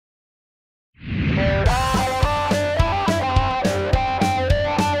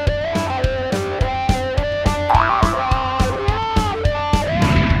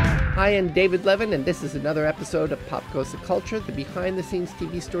Hi, I'm David Levin, and this is another episode of Pop Goes the Culture, the behind-the-scenes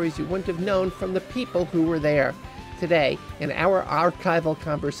TV stories you wouldn't have known from the people who were there. Today, in our archival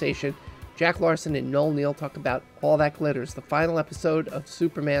conversation, Jack Larson and Noel Neill talk about All That Glitters, the final episode of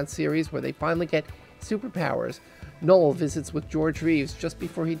Superman series where they finally get superpowers. Noel visits with George Reeves just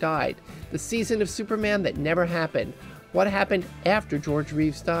before he died. The season of Superman that never happened. What happened after George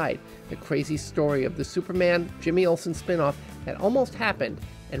Reeves died? The crazy story of the Superman Jimmy Olsen spinoff that almost happened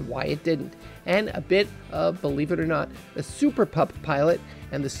and why it didn't. And a bit of, believe it or not, the Superpup pilot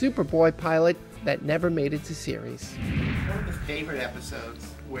and the Superboy pilot that never made it to series. One of the favorite episodes,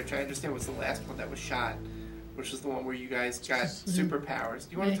 which I understand was the last one that was shot, which was the one where you guys got superpowers.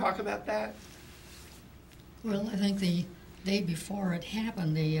 Do you want to talk about that? Well, I think the day before it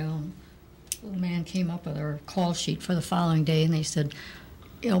happened, the little man came up with our call sheet for the following day, and they said,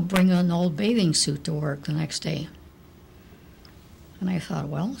 bring an old bathing suit to work the next day. And I thought,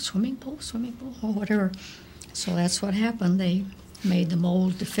 well, swimming pool, or whatever. So that's what happened. They made the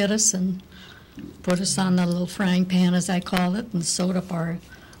mold to fit us and put us on the little frying pan, as I called it, and sewed up our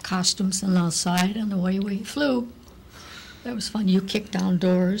costumes on the outside, and away we flew. That was fun. You kicked down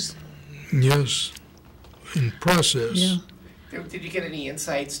doors. Yes, in process. Yeah. Did you get any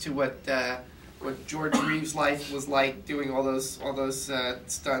insights to what George Reeves' life was like doing all those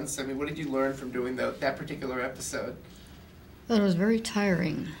stunts? I mean, what did you learn from doing that particular episode? Well, it was very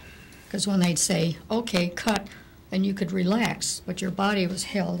tiring, because when they'd say, okay, cut, and you could relax, but your body was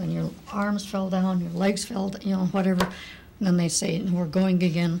held, and your arms fell down, your legs fell, whatever. And then they'd say, we're going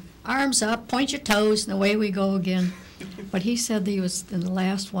again. Arms up, point your toes, and away we go again. But he said that he was, in the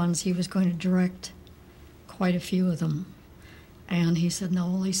last ones, he was going to direct quite a few of them. And he said,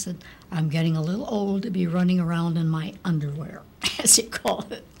 Noel, he said, I'm getting a little old to be running around in my underwear, as he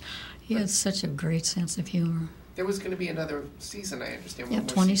called it. He had such a great sense of humor. There was going to be another season, I understand. Yeah,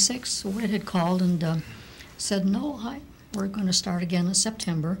 26. Whit had called and said, no, we're going to start again in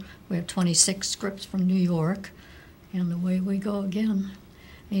September. We have 26 scripts from New York, and away we go again.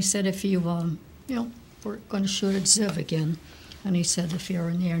 And he said, if you, we're going to shoot at Ziv again. And he said, if you're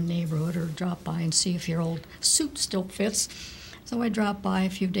in your neighborhood, or drop by and see if your old suit still fits. So I dropped by a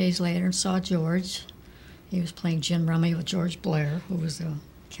few days later and saw George. He was playing Jim Rummy with George Blair, who was a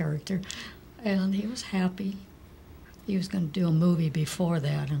character, and he was happy. He was going to do a movie before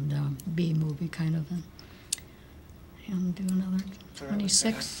that, and B-movie kind of, and do another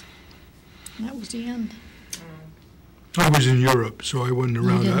 26. And that was the end. I was in Europe, so I wasn't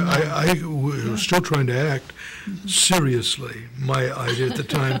around. I was still trying to act seriously. My idea at the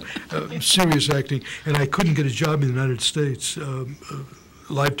time, serious acting, and I couldn't get a job in the United States.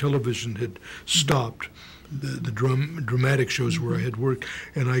 Live television had stopped. The dramatic shows where I had worked,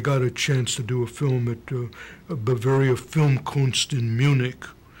 and I got a chance to do a film at Bavaria Filmkunst in Munich,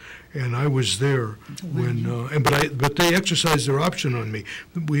 and I was there when. But they exercised their option on me.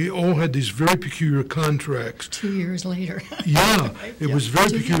 We all had these very peculiar contracts. 2 years later. Yeah, it was very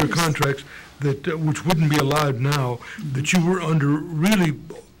peculiar contracts that which wouldn't be allowed now. That you were under really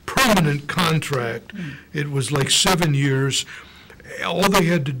permanent contract. It was like 7 years. All they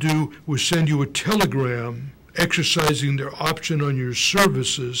had to do was send you a telegram exercising their option on your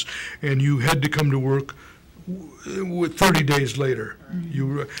services, and you had to come to work 30 days later.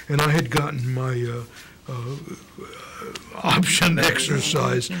 And I had gotten my option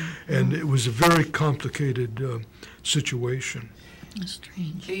exercised, and it was a very complicated situation. That's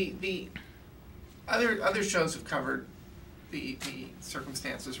strange. The other shows have covered the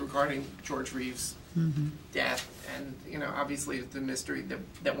circumstances regarding George Reeves' death, and obviously the mystery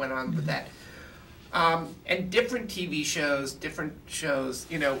that went on with that. And different TV shows,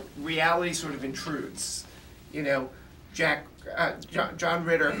 reality sort of intrudes. John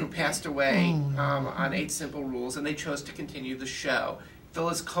Ritter, who passed away on 8 Simple Rules, and they chose to continue the show.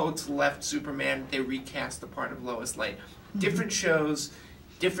 Phyllis Coates left Superman. They recast the part of Lois Lane. Different shows,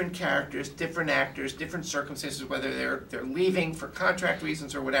 different characters, different actors, different circumstances, whether they're leaving for contract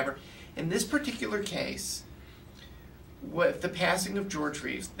reasons or whatever. In this particular case, with the passing of George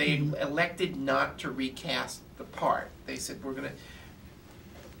Reeves, they elected not to recast the part. They said, we're going to...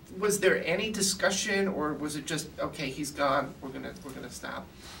 Was there any discussion, or was it just, okay, he's gone, we're gonna stop?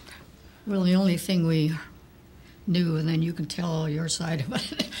 Well, the only thing we knew, and then you can tell all your side of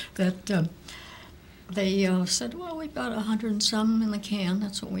it, that they said, well, we've got 100 and some in the can.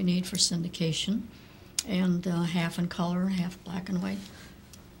 That's what we need for syndication, and half in color, half black and white.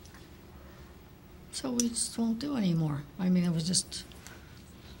 So we just won't do any more. I mean, it was just,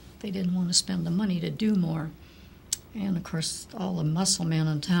 they didn't want to spend the money to do more. And, of course, all the muscle men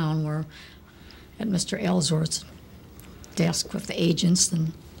in town were at Mr. Ellsworth's desk with the agents,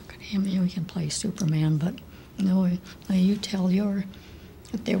 and we can play Superman, but no, you tell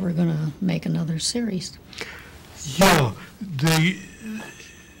that they were going to make another series. Yeah,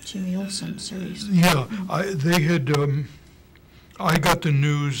 Jimmy Olsen series. Yeah, they had. I got the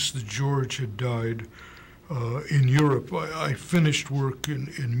news that George had died in Europe. I finished work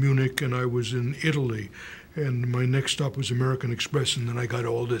in Munich, and I was in Italy. And my next stop was American Express, and then I got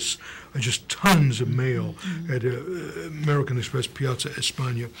all this, just tons of mail at American Express Piazza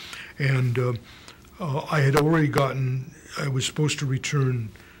España. And I had already I was supposed to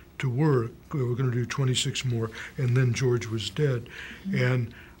return to work. We were going to do 26 more, and then George was dead.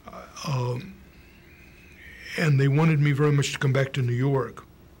 And they wanted me very much to come back to New York.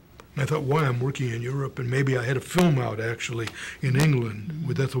 And I thought, why? I'm working in Europe, and maybe I had a film out, actually, in England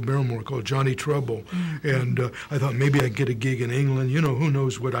with Ethel Barrymore called Johnny Trouble. And I thought maybe I'd get a gig in England. Who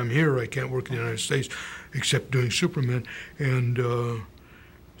knows what? I'm here. I can't work in the United States except doing Superman. And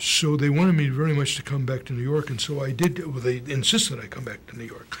so they wanted me very much to come back to New York, and so I did. Well, they insisted I come back to New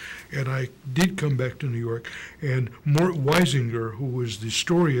York. And I did come back to New York, and Mort Weisinger, who was the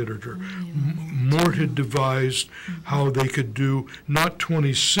story editor, Mort had devised how they could do not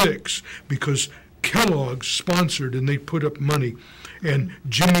 26, because Kellogg's sponsored and they put up money. And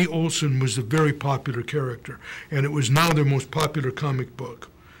Jimmy Olsen was a very popular character, and it was now their most popular comic book,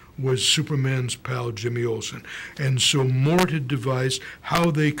 was Superman's pal Jimmy Olsen. And so Mort had devised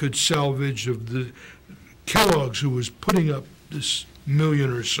how they could salvage of the Kellogg's, who was putting up this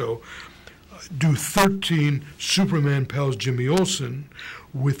million or so, do 13 Superman pals Jimmy Olsen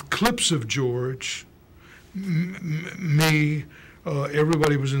with clips of George, me,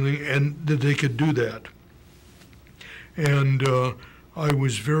 everybody was in the, and that they could do that. And I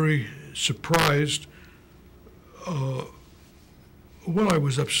was very surprised. Well, I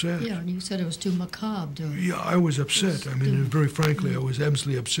was upset. Yeah, and you said it was too macabre. Yeah, I was upset. I mean, very frankly, I was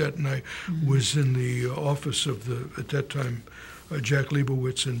absolutely upset, and I was in the office of at that time, Jack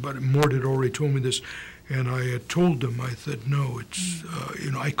Leibowitz, but Mort had already told me this, and I had told them, I said, no, it's,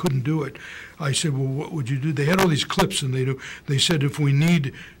 I couldn't do it. I said, well, what would you do? They had all these clips, and they said, if we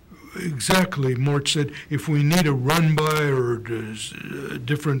need, exactly, Mort said, if we need a run-by or a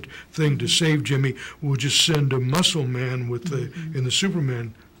different thing to save Jimmy, we'll just send a muscle man with in the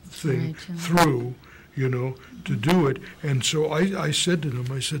Superman thing through, to do it. And so I said to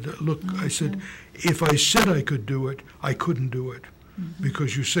them, I said, look, I said, if I said I could do it, I couldn't do it.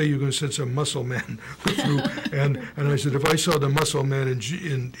 Because you say you're going to send some muscle man through, and I said, if I saw the muscle man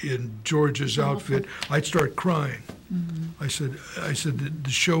in George's outfit, I'd start crying. I said the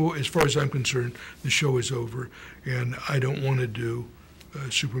show, as far as I'm concerned, the show is over, and I don't want to do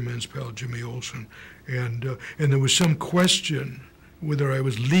Superman's pal Jimmy Olsen. And there was some question whether I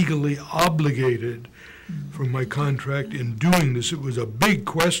was legally obligated from my contract in doing this. It was a big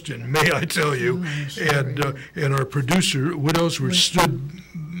question, may I tell you. And our producer, Wood Ellsworth, stood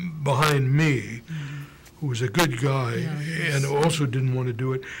behind me, who was a good guy, and also didn't want to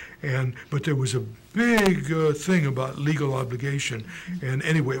do it. But there was a big thing about legal obligation, and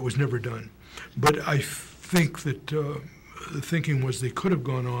anyway, it was never done. But I think that the thinking was they could have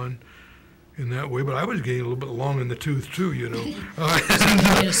gone on in that way, but I was getting a little bit long in the tooth too, So they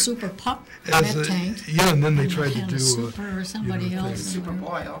made a Superpup tank. Yeah, and then they tried to do Super or somebody else.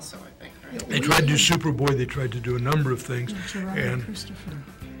 Superboy also, I think. Right? They tried to do Superboy. They tried to do a number of things. Gerard Christopher.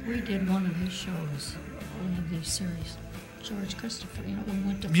 We did one of his shows, one of these series. George Christopher, we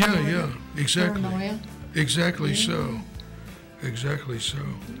went to Florida. Yeah, exactly. Paranoia. Exactly so. Exactly so.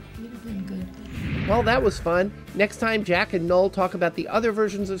 You'd have been good. Well, that was fun. Next time, Jack and Noel talk about the other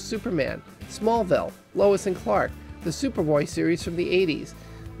versions of Superman, Smallville, Lois and Clark, the Superboy series from the 80s.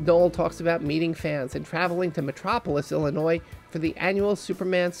 Noel talks about meeting fans and traveling to Metropolis, Illinois for the annual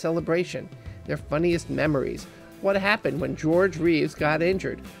Superman celebration, their funniest memories, what happened when George Reeves got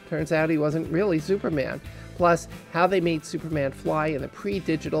injured. Turns out he wasn't really Superman. Plus, how they made Superman fly in the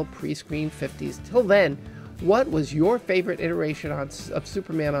pre-digital, pre-screen 50s. Till then, what was your favorite iteration of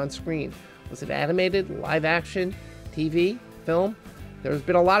Superman on screen? Was it animated, live action, TV, film? There's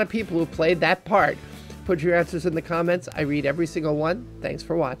been a lot of people who played that part. Put your answers in the comments. I read every single one. Thanks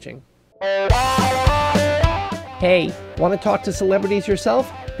for watching. Hey, want to talk to celebrities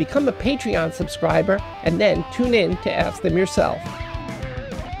yourself? Become a Patreon subscriber and then tune in to Ask Them Yourself.